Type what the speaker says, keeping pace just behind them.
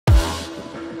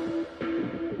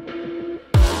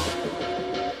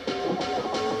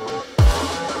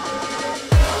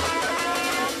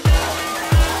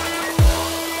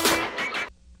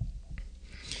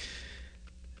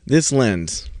This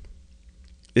lens,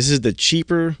 this is the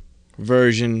cheaper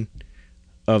version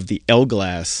of the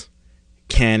L-glass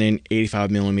Canon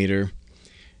 85mm.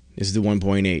 This is the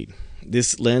 1.8.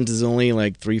 This lens is only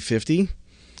like $350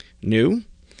 new,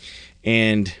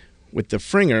 and with the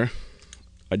Fringer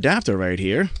adapter right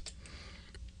here,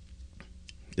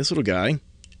 this little guy,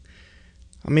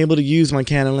 I'm able to use my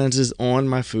Canon lenses on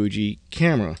my Fuji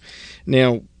camera.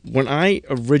 Now, when I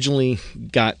originally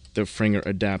got the Fringer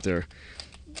adapter,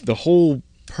 the whole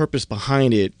purpose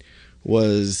behind it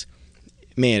was,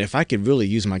 man, if I could really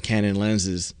use my Canon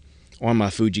lenses on my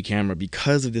Fuji camera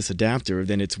because of this adapter,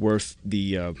 then it's worth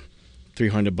the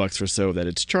 $300 or so that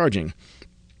it's charging.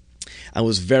 I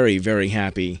was very, very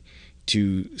happy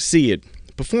to see it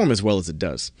perform as well as it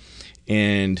does.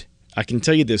 And I can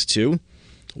tell you this too,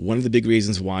 one of the big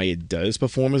reasons why it does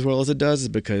perform as well as it does is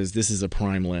because this is a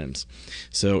prime lens.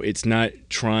 So it's not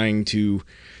trying to,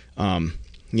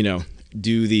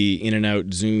 do the in and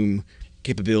out zoom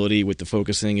capability with the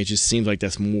focusing. It just seems like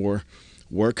that's more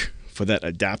work for that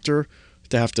adapter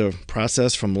to have to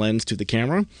process from lens to the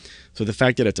camera. So the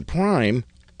fact that it's a prime,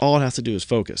 all it has to do is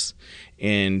focus.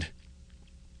 And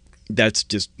that's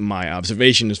just my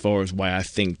observation as far as why I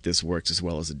think this works as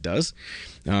well as it does.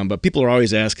 But people are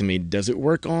always asking me, does it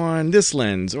work on this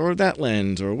lens or that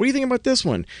lens? Or what do you think about this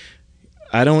one?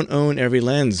 I don't own every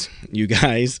lens, you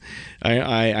guys.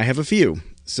 I have a few.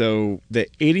 So the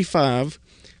 85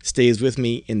 stays with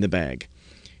me in the bag.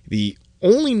 The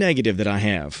only negative that I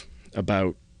have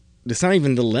about, it's not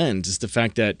even the lens, it's the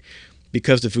fact that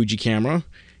because the Fuji camera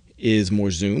is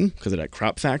more zoom because of that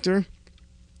crop factor,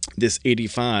 this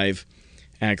 85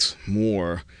 acts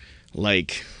more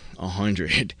like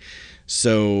 100.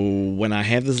 So when I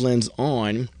have this lens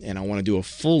on and I want to do a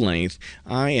full length,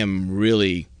 I am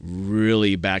really,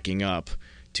 really backing up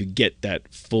to get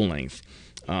that full length.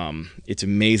 It's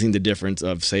amazing the difference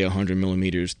of, say,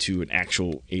 100mm to an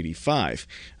actual 85.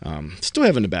 Still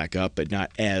having to back up, but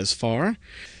not as far.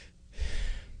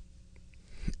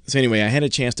 So anyway, I had a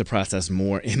chance to process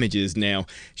more images. Now,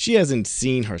 she hasn't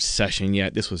seen her session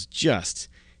yet. This was just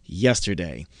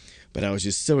yesterday. But I was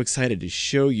just so excited to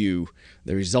show you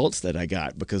the results that I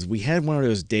got because we had one of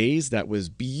those days that was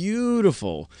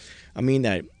beautiful. I mean,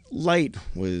 that light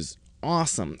was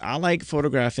awesome. I like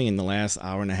photographing in the last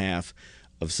hour and a half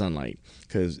of sunlight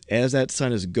because as that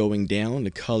sun is going down, the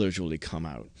colors really come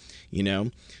out,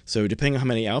 So depending on how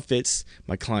many outfits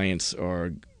my clients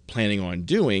are planning on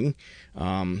doing,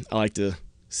 I like to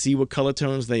see what color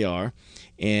tones they are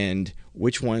and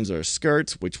which ones are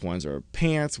skirts, which ones are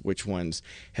pants, which ones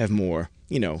have more,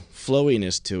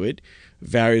 flowiness to it.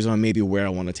 Varies on maybe where I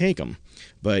want to take them.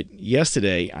 But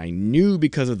yesterday, I knew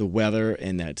because of the weather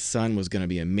and that sun was going to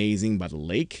be amazing by the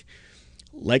lake.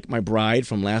 Like my bride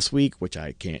from last week, which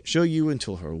I can't show you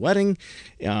until her wedding.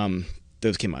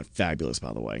 Those came out fabulous,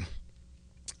 by the way.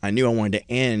 I knew I wanted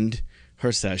to end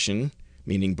her session,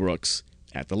 meaning Brooks,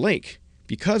 at the lake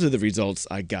because of the results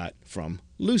I got from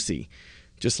Lucy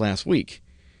just last week.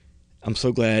 I'm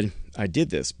so glad I did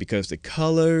this because the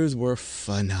colors were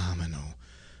phenomenal.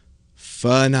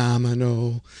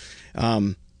 Phenomenal.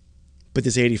 But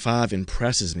this 85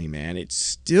 impresses me, man. It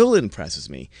still impresses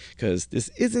me because this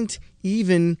isn't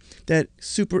even that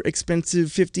super expensive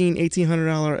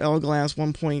 $1,800 L-glass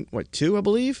 1.2, I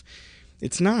believe.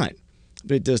 It's not.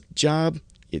 But it does the job.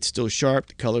 It's still sharp.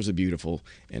 The colors are beautiful.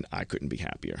 And I couldn't be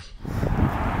happier.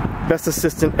 Best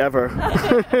assistant ever.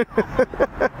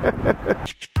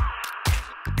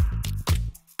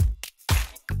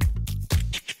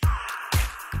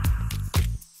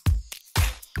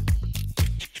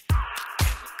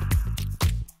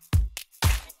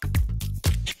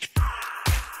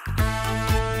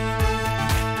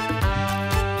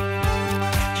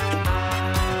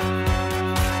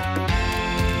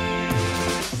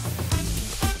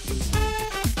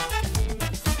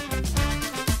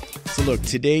 Look,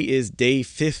 today is day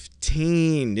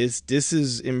 15. This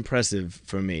is impressive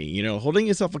for me. Holding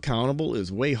yourself accountable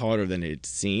is way harder than it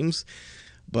seems,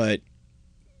 but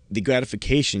the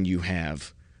gratification you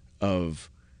have of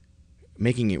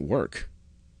making it work,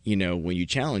 when you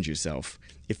challenge yourself,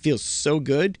 it feels so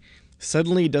good.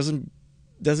 Suddenly it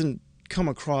doesn't come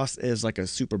across as like a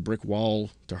super brick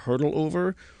wall to hurdle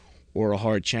over or a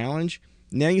hard challenge.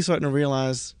 Now you're starting to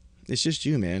realize it's just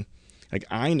you, man. Like,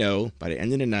 I know by the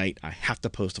end of the night, I have to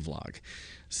post a vlog.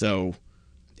 So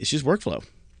it's just workflow,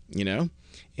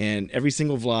 And every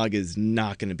single vlog is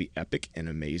not going to be epic and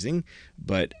amazing.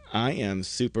 But I am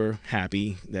super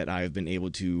happy that I have been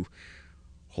able to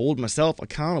hold myself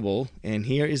accountable. And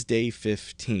here is day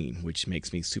 15, which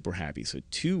makes me super happy. So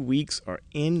 2 weeks are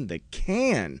in the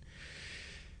can.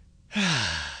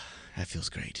 I that feels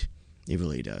great. It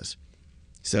really does.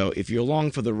 So if you're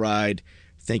along for the ride,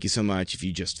 thank you so much. If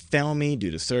you just found me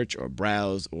due to search or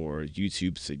browse or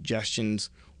YouTube suggestions,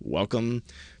 welcome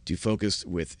to Focus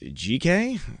with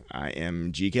GK. I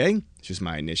am GK. It's just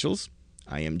my initials.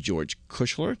 I am George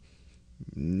Kushler.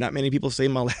 Not many people say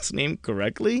my last name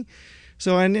correctly,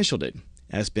 so I initialed it.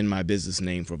 That's been my business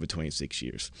name for over 26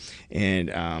 years.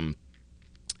 And,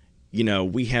 you know,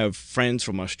 we have friends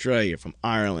from Australia, from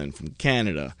Ireland, from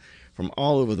Canada, from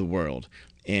all over the world.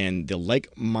 And the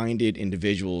like-minded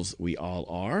individuals we all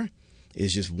are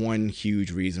is just one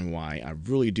huge reason why I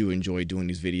really do enjoy doing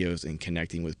these videos and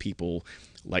connecting with people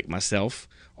like myself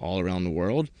all around the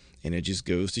world. And it just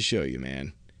goes to show you,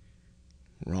 man,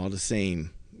 we're all the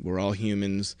same. We're all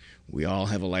humans. We all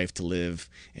have a life to live.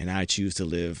 And I choose to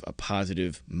live a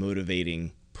positive,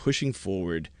 motivating, pushing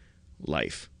forward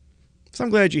life. So I'm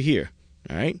glad you're here.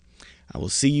 All right. I will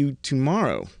see you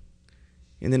tomorrow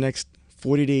in the next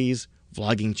 40 days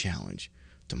vlogging challenge.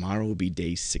 Tomorrow will be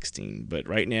day 16. But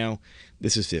right now,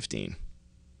 this is 15.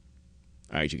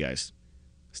 All right, you guys.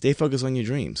 Stay focused on your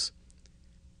dreams.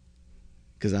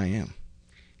 Because I am.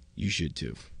 You should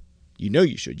too. You know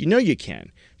you should. You know you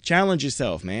can. Challenge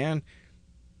yourself, man.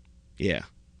 Yeah.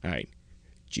 All right.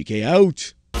 GK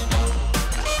out.